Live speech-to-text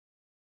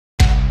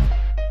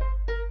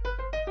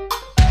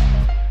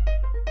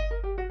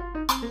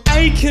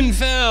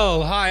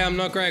Ikenfell! Hi, I'm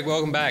not Greg,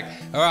 welcome back.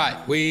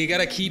 Alright, we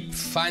gotta keep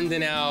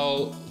finding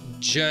our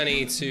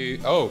journey to...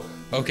 Oh,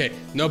 okay,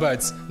 no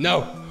birds,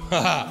 no!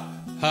 Haha,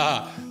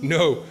 haha,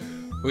 no.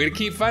 We're gonna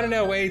keep finding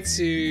our way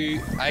to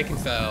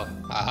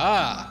Ikenfell.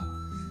 Aha!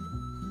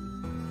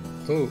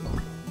 Ooh,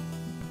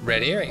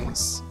 red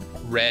earrings,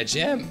 rare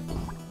gem,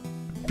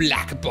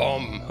 black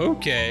bomb,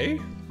 okay.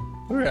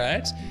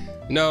 Alright.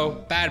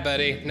 No, bad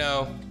buddy,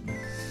 no.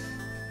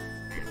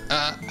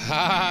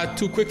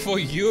 Too quick for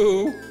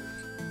you.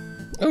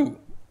 Oh,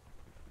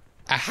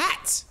 a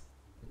hat.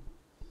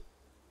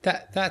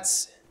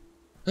 That's.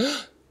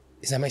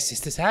 Is that my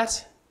sister's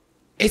hat?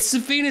 It's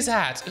Safina's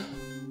hat.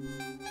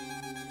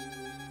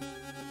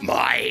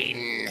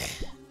 Mine.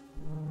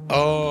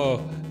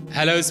 Oh,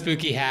 hello,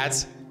 spooky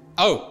hat.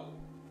 Oh,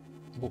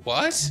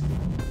 what?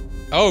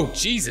 Oh,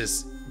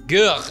 Jesus.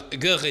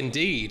 Grr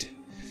indeed.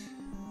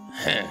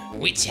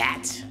 Which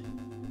hat?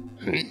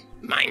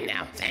 Mine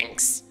now,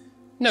 thanks.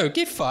 No,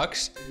 get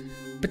fucked.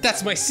 But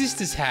that's my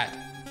sister's hat.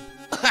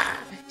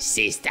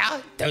 Sister?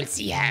 Don't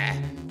see her.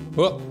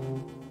 What?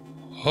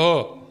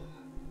 Oh.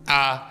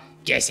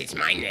 Guess it's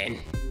mine then.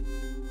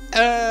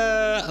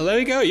 Let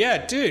me go.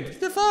 Yeah, dude. What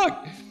the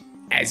fuck?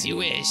 As you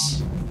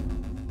wish.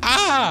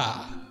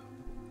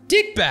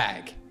 Dick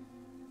bag.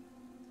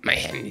 My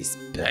hand is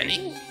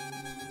burning.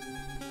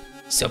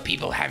 So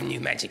people have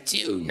new magic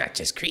too, not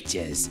just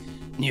creatures.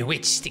 New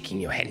witch sticking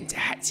your head into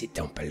hats it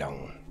don't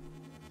belong.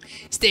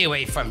 Stay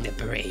away from the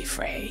beret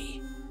fray.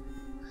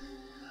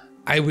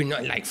 I would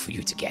not like for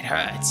you to get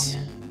hurt.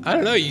 I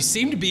don't know, you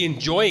seem to be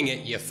enjoying it,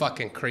 you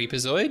fucking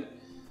creepazoid.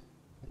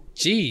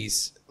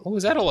 Jeez, what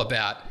was that all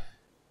about?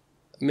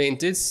 I mean,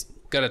 dude's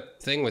got a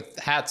thing with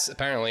hats,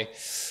 apparently.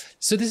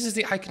 So this is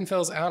the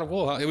Ikenfell's outer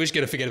wall. We're just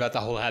gonna forget about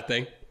the whole hat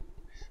thing.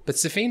 But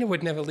Safina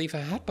would never leave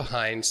her hat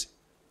behind.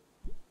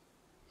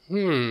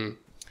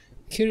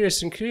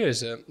 Curious and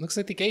curiouser. Looks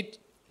like the gate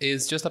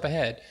is just up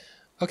ahead.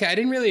 Okay, I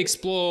didn't really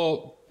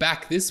explore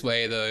back this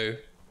way though.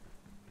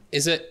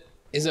 Is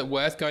it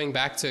worth going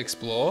back to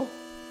explore?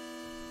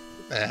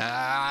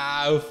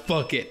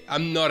 Fuck it.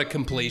 I'm not a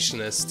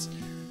completionist.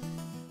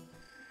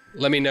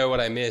 Let me know what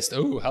I missed.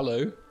 Oh,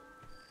 hello.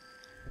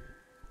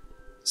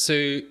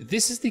 So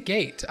this is the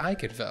gate to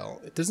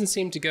Ikenfell. It doesn't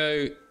seem to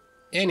go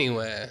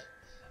anywhere.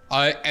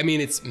 I mean,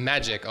 it's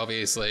magic,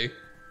 obviously.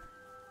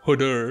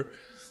 Hodor.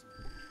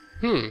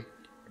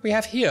 We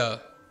have here.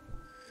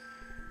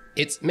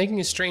 It's making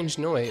a strange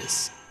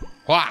noise.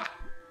 Wah!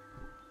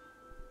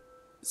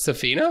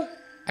 Safina?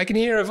 I can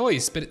hear her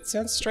voice, but it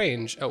sounds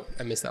strange. Oh,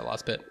 I missed that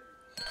last bit.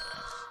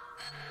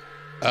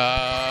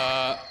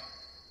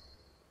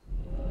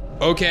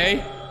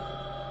 Okay.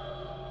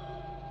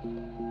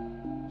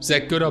 Is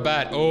that good or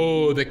bad?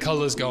 Oh, the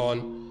color's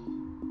gone.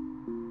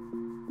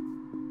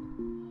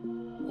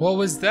 What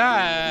was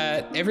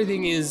that?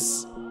 Everything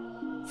is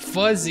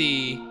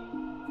fuzzy.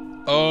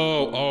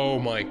 Oh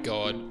my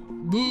god.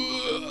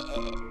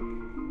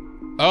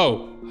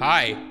 Oh,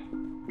 hi.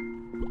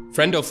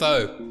 Friend or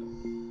foe?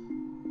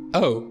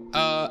 Oh,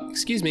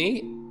 excuse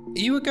me. Are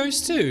you a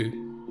ghost too?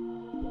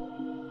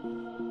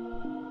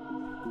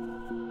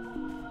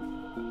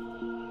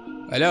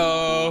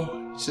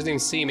 Hello? She doesn't even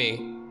see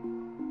me.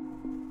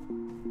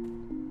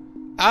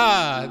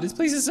 This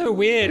place is so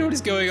weird. What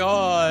is going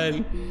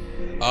on?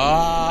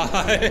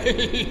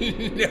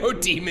 No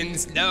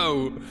demons,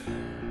 no.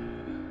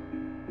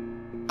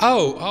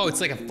 Oh, it's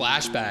like a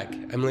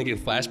flashback. I'm linking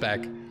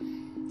flashback.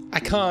 I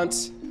can't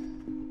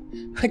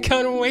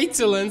wait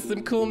to learn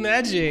some cool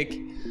magic.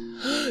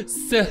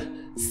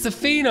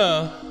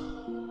 Safina,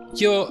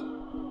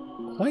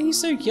 why are you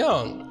so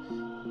young?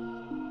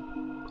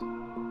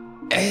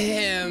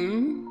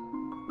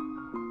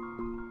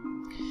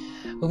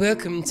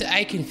 Welcome to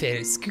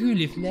Ikenfell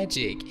School of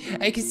Magic.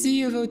 I can see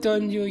you've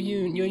outdone your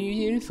new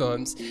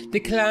uniforms. The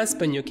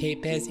clasp on your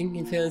cape bears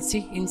Ikenfell's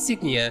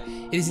insignia.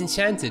 It is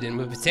enchanted and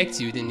will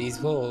protect you within these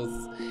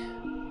walls.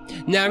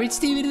 Now reach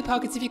deep into the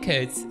pockets of your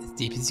coats, as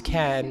deep as you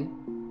can.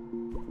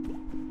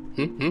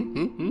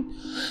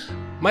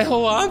 My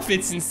whole arm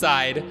fits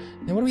inside.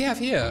 Now what do we have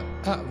here?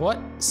 What?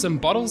 Some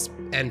bottles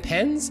and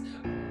pens?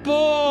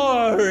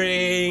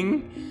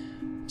 Boring!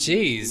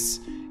 Jeez,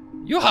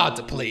 you're hard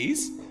to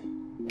please.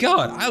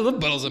 God, I love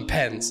bottles and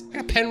pens. I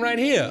got a pen right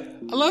here.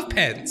 I love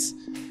pens.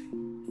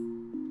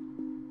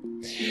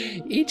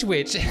 Each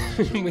witch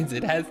and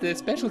wizard has their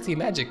specialty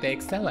magic they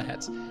excel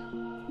at.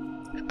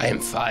 I am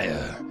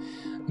fire.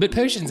 But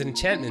potions and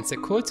enchantments are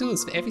core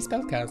tools for every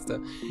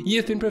spellcaster. You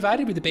have been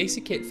provided with a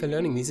basic kit for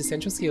learning these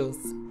essential skills.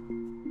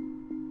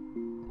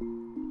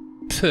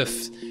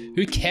 Poof.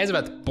 Who cares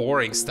about the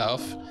boring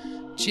stuff?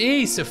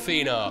 Gee,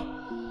 Safina.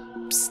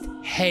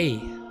 Psst.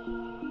 Hey.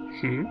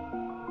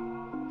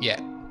 Yeah.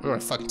 I don't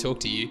want to fucking talk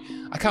to you.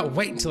 I can't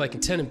wait until I can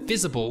turn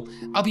invisible.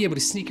 I'll be able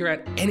to sneak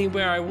around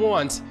anywhere I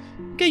want.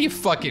 Okay, you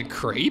fucking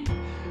creep.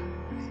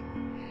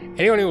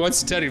 Anyone who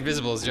wants to turn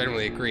invisible is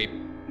generally a creep,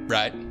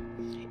 right?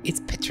 It's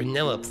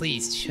Petronella,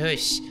 please,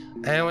 shush.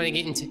 I don't want to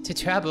get into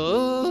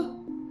trouble.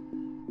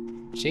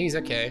 Jeez,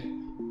 okay.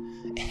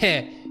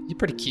 You're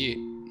pretty cute.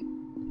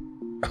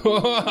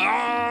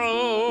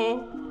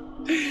 Oh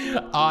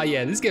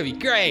yeah, this is gonna be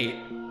great.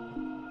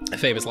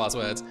 Famous last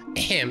words.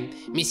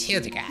 Miss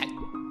Hildegard.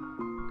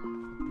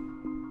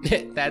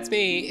 That's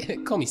me.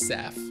 Call me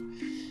Saf.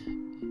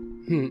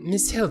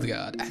 Miss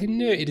Hildegard, I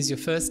know it is your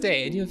first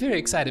day and you're very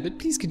excited, but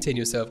please contain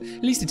yourself,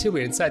 at least until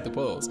we're inside the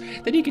walls.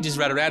 Then you can just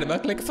run around and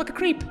act like a fucking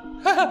creep.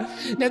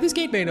 Now this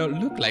gate may not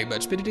look like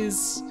much, but it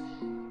is...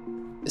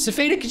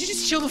 Safina, could you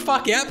just chill the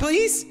fuck out,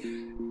 please?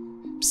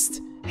 Psst.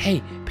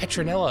 Hey,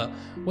 Petronella,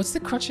 what's the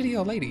crotchety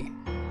old lady?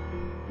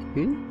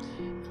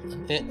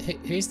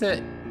 Who's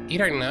the... You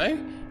don't know?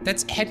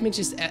 That's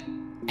Headmistress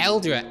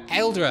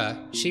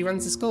Eldra. She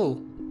runs the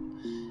school.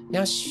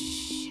 Now,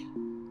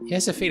 yeah,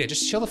 Safina,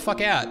 just chill the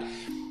fuck out.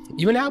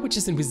 You are now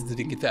witches and wizards of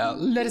Ikenfell.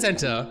 Let us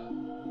enter.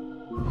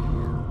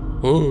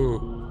 Ooh.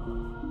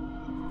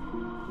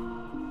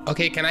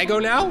 Okay, can I go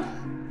now?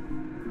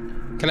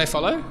 Can I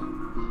follow?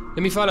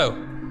 Let me follow.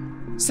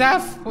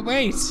 Saf,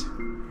 wait.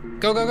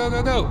 Go, go, go,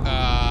 go, go.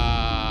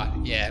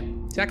 Yeah.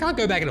 See, I can't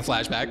go back in a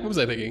flashback. What was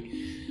I thinking?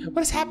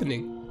 What is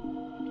happening?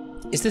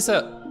 Is this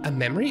a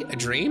memory? A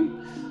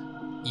dream?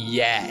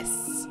 Yes.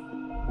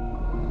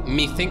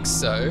 Methinks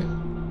so.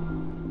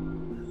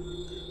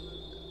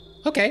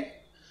 Okay.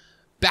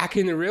 Back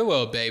in the real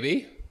world,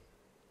 baby.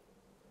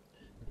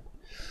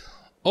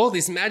 All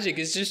this magic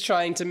is just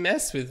trying to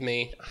mess with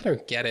me. I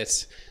don't get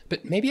it.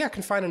 But maybe I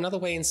can find another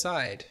way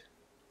inside.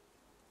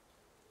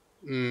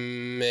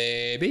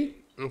 Maybe.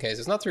 Okay, so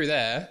it's not through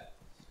there.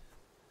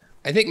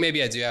 I think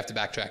maybe I do have to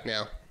backtrack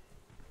now.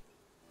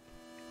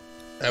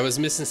 I was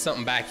missing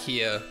something back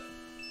here.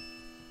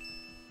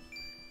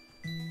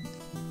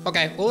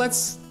 Okay, well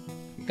let's...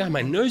 God,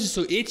 my nose is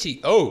so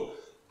itchy. Oh,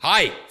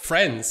 hi,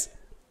 friends.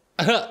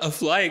 A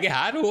flying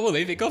hat? What will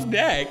they think of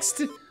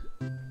next?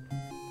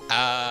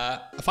 A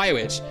fire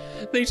witch.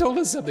 They told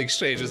us something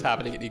strange was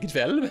happening at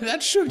Ikenfell, but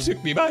that sure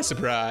took me by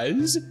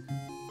surprise.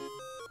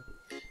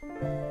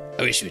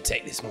 I wish you would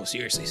take this more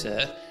seriously,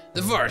 sir.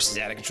 The forest is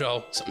out of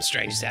control. Something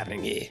strange is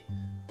happening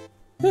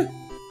here.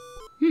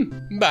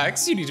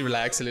 BAX, you need to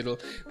relax a little.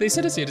 They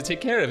sent us here to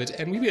take care of it,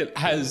 and we will,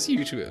 as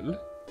usual.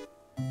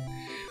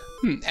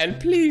 And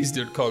please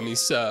don't call me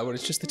sir when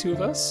it's just the two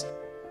of us.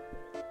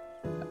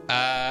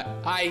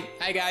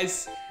 Hi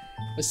guys.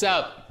 What's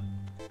up?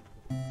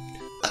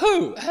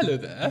 Oh, hello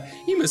there.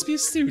 You must be a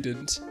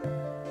student.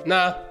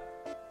 Nah.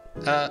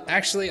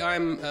 Actually,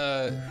 I'm,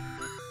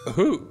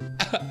 who?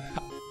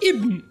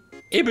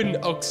 Ibn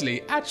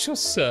Oxley, at your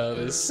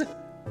service.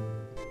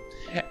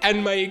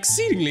 And my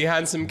exceedingly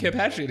handsome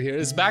compatriot here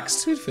is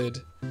BAX Twitford.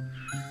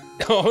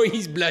 Oh,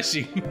 he's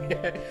blushing.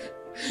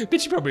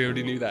 But you probably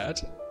already knew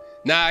that.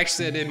 Nah,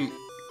 actually I didn't.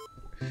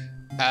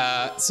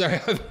 Sorry,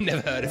 I've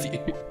never heard of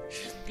you.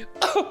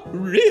 Oh,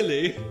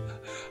 really?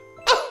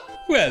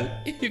 Oh, well,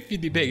 if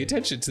you'd be paying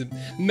attention to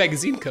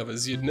magazine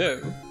covers, you'd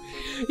know.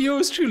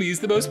 Yours truly is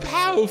the most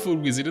powerful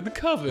wizard in the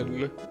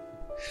coven.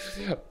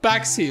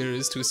 BAX here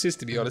is to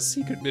assist me on a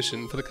secret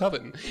mission for the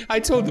coven. I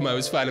told them I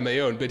was fine on my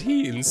own, but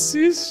he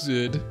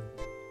insisted.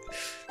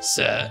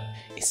 Sir,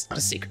 it's not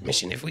a secret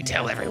mission if we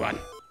tell everyone.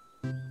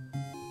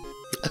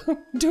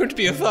 Don't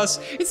be a fuss.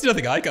 It's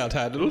nothing I can't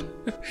handle.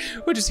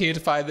 We're just here to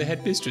find the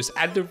headmistress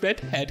and the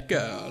redhead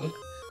girl.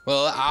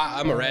 Well,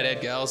 I'm a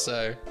redhead girl,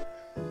 so...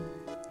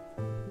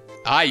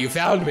 Ah, you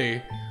found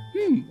me.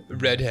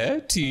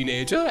 Redhead,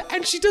 teenager,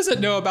 and she doesn't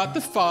know about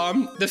the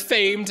famed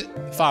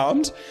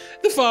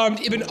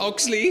Ibn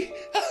Oxley.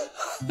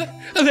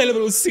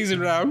 Available season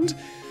round.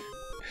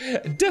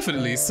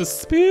 Definitely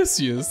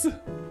suspicious.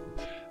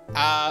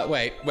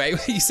 Wait,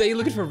 you say you're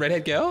looking for a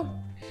redhead girl?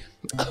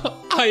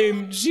 I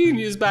am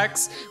genius,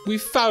 BAX. We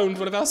found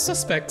one of our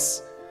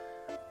suspects.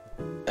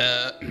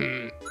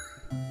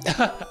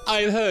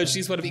 I've heard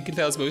she's one of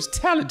Ikenfell's most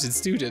talented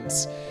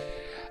students.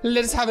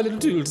 Let us have a little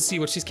duel to see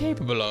what she's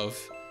capable of.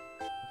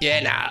 Yeah,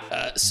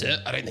 nah, sir,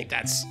 I don't think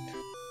that's...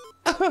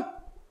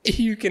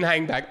 You can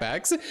hang back,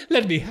 BAX.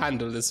 Let me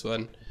handle this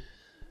one.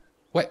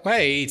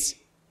 Wait.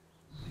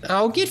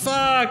 Oh, get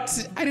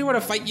fucked. I didn't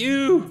want to fight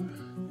you.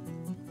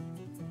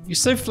 You're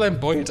so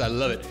flamboyant, I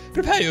love it.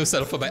 Prepare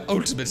yourself for my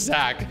ultimate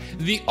attack,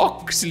 the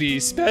Oxley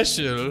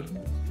special.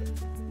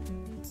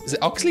 Is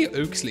it Oxley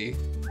or Oxley?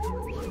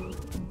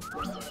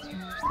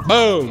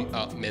 Boom!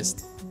 Oh,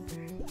 missed.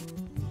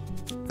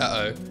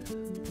 Uh-oh.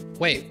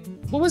 Wait,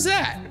 what was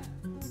that?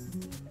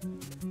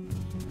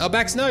 Oh,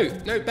 BAX, no,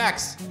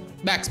 BAX.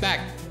 BAX, back.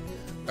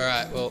 All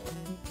right, well,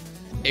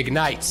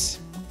 ignite.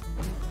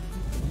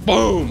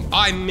 Boom,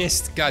 I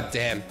missed,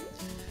 goddamn.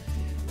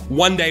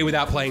 One day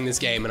without playing this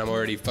game and I'm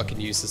already fucking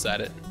useless at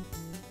it.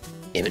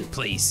 Evan,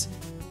 please,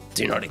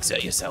 do not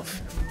exert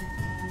yourself.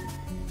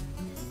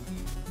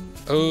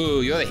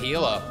 Oh, you're the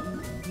healer.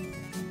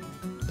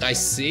 I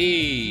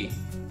see.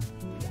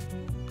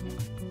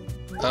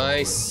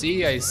 I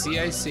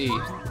see.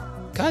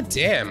 God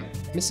damn,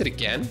 miss it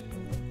again.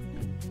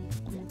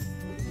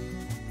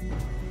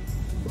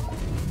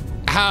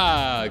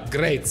 Ah,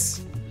 great.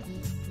 So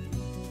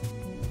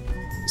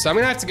I'm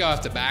gonna have to go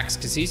after BAX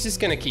because he's just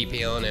gonna keep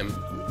healing him.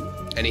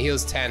 And he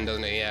heals 10,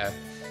 doesn't he? Yeah.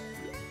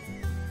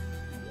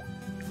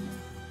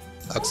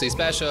 Oxley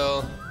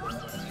special.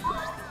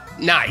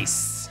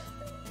 Nice.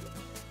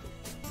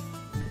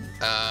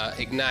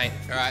 Ignite.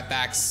 All right,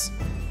 BAX.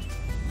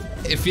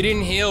 If you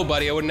didn't heal,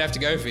 buddy, I wouldn't have to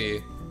go for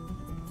you.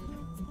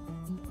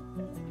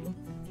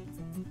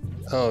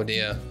 Oh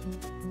dear.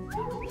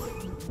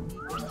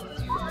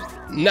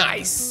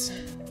 Nice.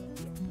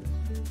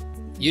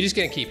 You're just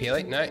gonna keep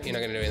healing? No, you're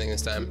not gonna do anything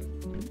this time.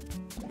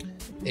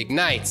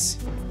 Ignite.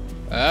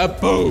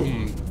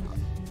 Boom.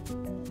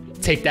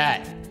 Take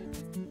that.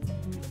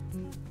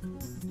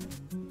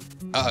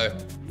 Uh-oh.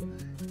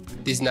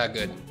 This is not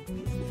good.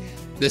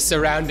 They're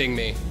surrounding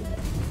me.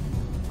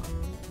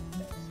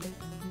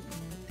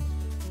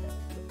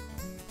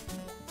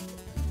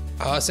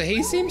 So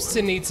he seems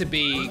to need to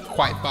be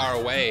quite far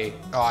away.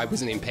 Oh, I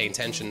wasn't even paying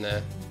attention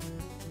there.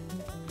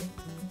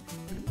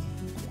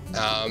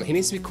 He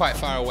needs to be quite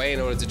far away in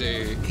order to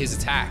do his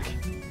attack.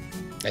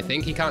 I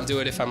think he can't do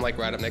it if I'm like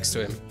right up next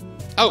to him.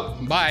 Oh,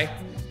 bye.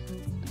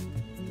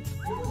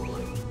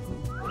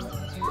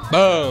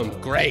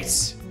 Boom,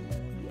 great.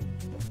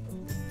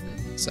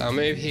 So I'll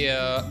move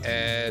here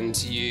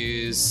and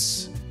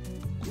use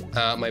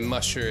my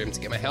mushroom to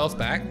get my health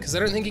back, because I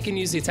don't think he can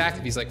use the attack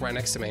if he's like right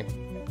next to me.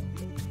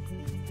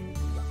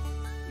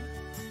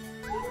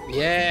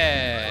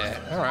 Yeah,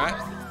 all right.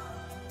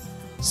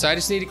 So I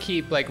just need to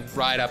keep like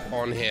right up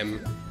on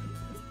him.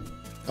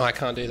 Oh, I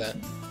can't do that.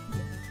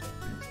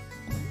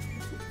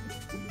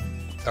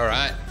 All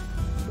right.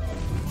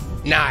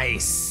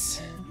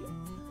 Nice.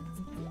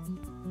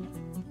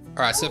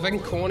 All right, so if I can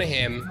corner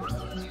him,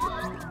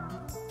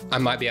 I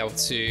might be able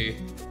to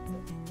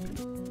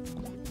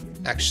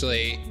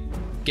actually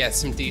get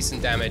some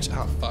decent damage.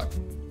 Oh, fuck.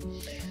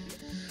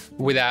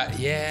 Without,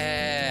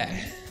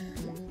 yeah.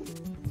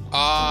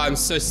 Oh, I'm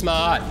so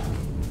smart.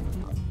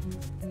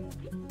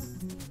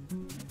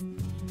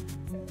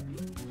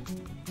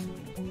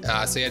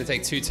 So you had to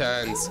take 2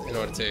 turns in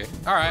order to.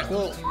 All right,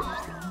 well.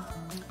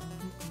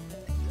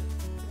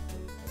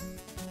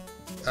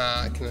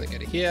 Can I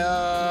get it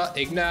here?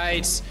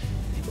 Ignite.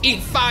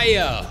 Eat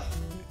fire.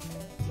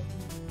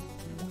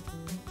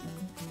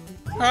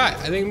 All right,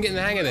 I think I'm getting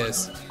the hang of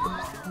this.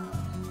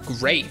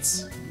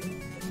 Great.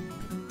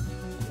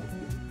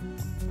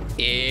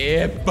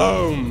 Yeah,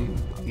 boom.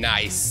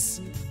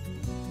 Nice.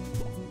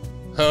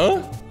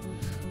 Huh?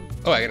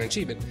 Oh, I got an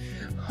achievement.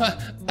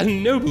 A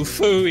noble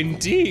foe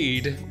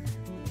indeed.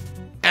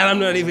 And I'm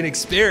not even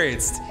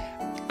experienced.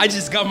 I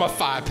just got my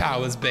 5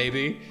 powers,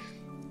 baby.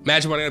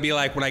 Imagine what I'm gonna be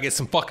like when I get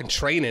some fucking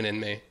training in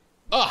me.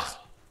 Ugh.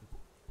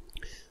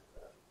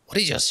 What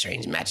is your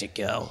strange magic,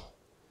 girl?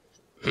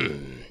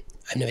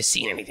 I've never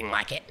seen anything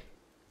like it.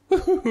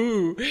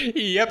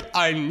 Yep,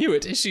 I knew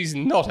it. She's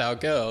not our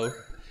girl.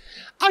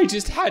 I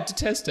just had to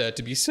test her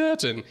to be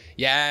certain.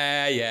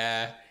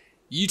 Yeah.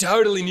 You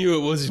totally knew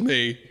it wasn't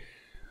me.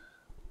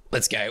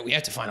 Let's go. We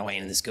have to find a way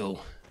into the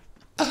school.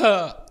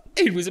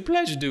 It was a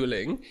pleasure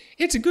dueling.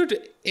 It's a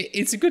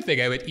good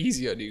thing I went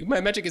easy on you. My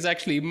magic is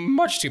actually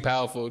much too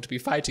powerful to be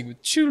fighting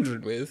with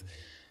children with.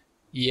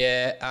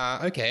 Yeah,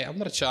 okay, I'm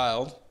not a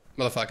child,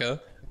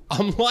 motherfucker.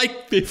 I'm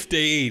like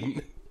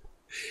 15.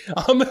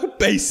 I'm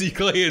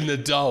basically an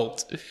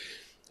adult.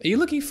 Are you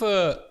looking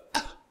for...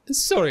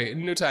 Sorry,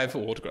 no time for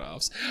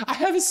autographs. I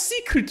have a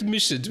secret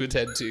mission to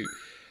attend to.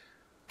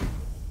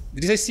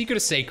 Did you say secret or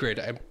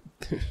sacred?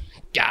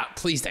 Yeah,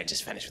 please don't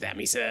just finish without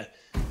me, sir.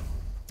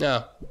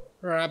 No.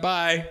 Alright,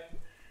 bye.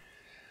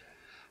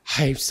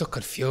 I'm so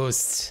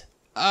confused.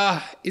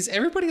 Is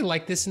everybody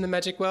like this in the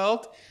magic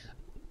world?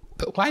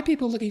 But why are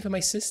people looking for my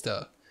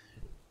sister?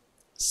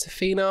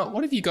 Safina,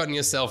 what have you gotten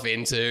yourself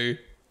into?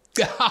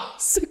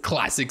 It's a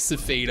classic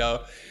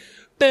Safina.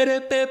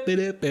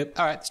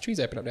 Alright, this tree's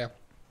open up now.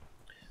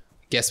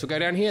 Guess we'll go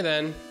down here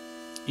then.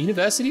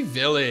 University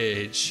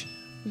Village.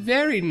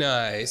 Very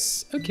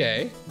nice.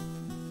 Okay.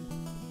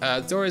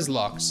 The door is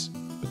locked,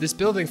 but this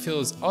building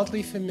feels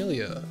oddly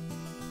familiar.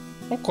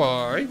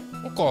 Okay.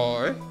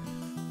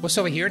 What's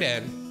over here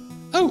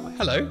then? Oh,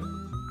 hello.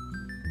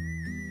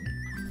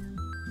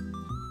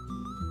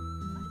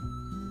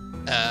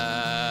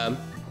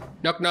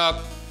 Knock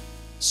knock.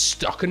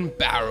 Stoc and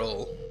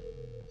Barrol.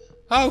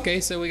 Oh, okay,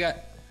 so we got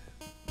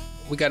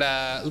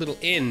a little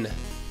inn.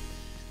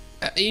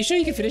 Are you sure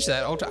you can finish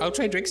that? I'll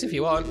trade drinks if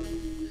you want.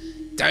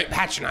 Don't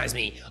patronize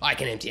me. I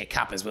can empty a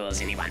cup as well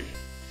as anyone.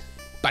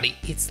 Buddy,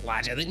 it's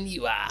larger than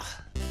you are.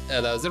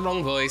 Oh, that was the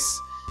wrong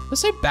voice. I'm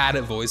so bad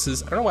at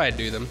voices. I don't know why I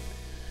do them.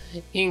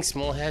 Being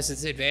small has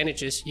its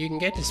advantages. You can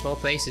get to small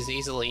places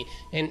easily,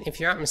 and if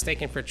you aren't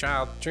mistaken for a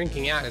child,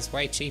 drinking out is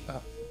way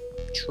cheaper.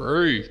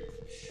 True.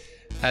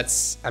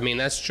 That's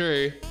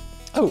true.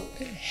 Oh,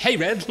 hey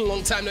Red,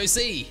 long time no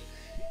see.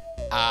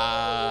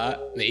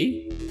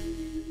 Me?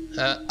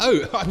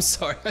 Oh, I'm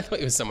sorry, I thought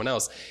it was someone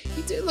else.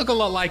 You do look a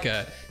lot like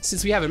her.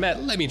 Since we haven't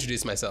met, let me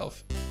introduce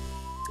myself.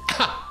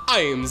 I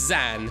am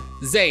Zane,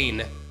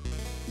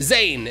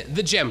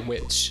 the Gem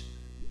Witch.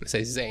 I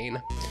say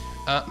Zane.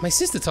 My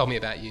sister told me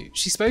about you.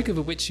 She spoke of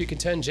a witch who can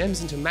turn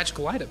gems into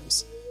magical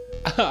items.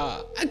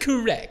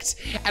 Correct.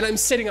 And I'm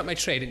setting up my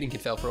trade at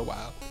Ikenfell for a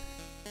while.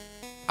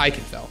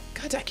 Ikenfell.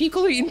 God, I keep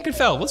calling it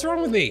Ikenfell. What's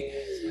wrong with me?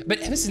 But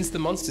ever since the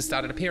monsters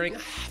started appearing, I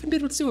haven't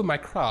been able to do with my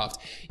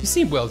craft. You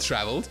seem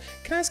well-traveled.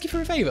 Can I ask you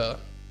for a favor?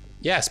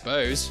 Yeah, I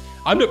suppose.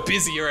 I'm not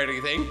busy or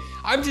anything.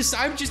 I'm just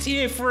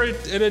here for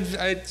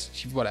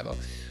whatever.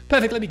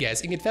 Perfect, let me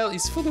guess. Ikenfell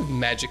is full of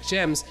magic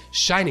gems.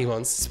 Shiny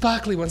ones,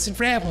 sparkly ones, and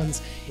rare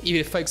ones.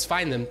 Even if folks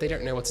find them, they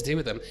don't know what to do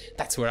with them.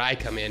 That's where I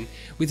come in.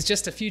 With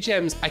just a few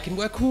gems, I can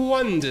work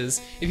wonders.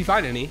 If you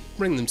find any,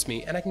 bring them to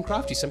me, and I can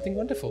craft you something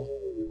wonderful.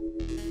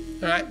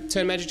 Alright,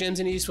 turn magic gems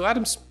into useful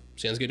items.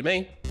 Sounds good to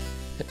me.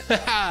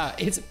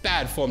 It's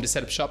bad form to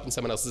set up shop in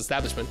someone else's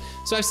establishment,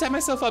 so I've set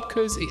myself up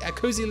a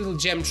cozy little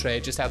gem tray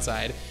just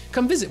outside.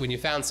 Come visit when you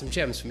found some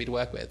gems for me to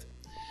work with.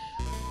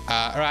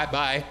 Alright,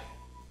 bye.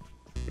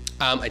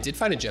 I did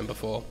find a gem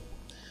before.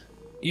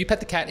 You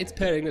pet the cat, it's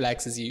purring,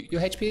 relaxes you.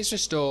 Your HP is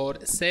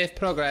restored, save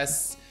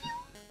progress.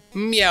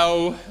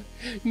 Meow.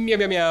 Meow,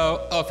 meow,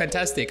 meow. Oh,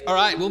 fantastic. All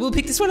right, well, we'll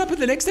pick this one up in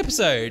the next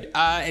episode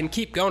and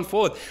keep going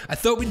forward. I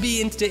thought we'd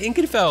be into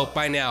Ikenfell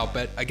by now,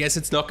 but I guess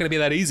it's not going to be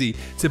that easy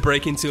to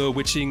break into a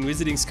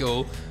wizarding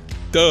school.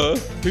 Duh,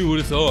 who would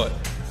have thought?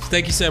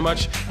 Thank you so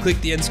much. Click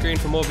the end screen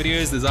for more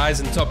videos. There's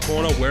eyes in the top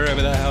corner,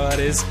 wherever the hell that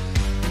is.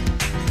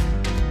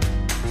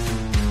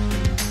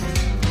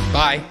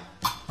 Bye.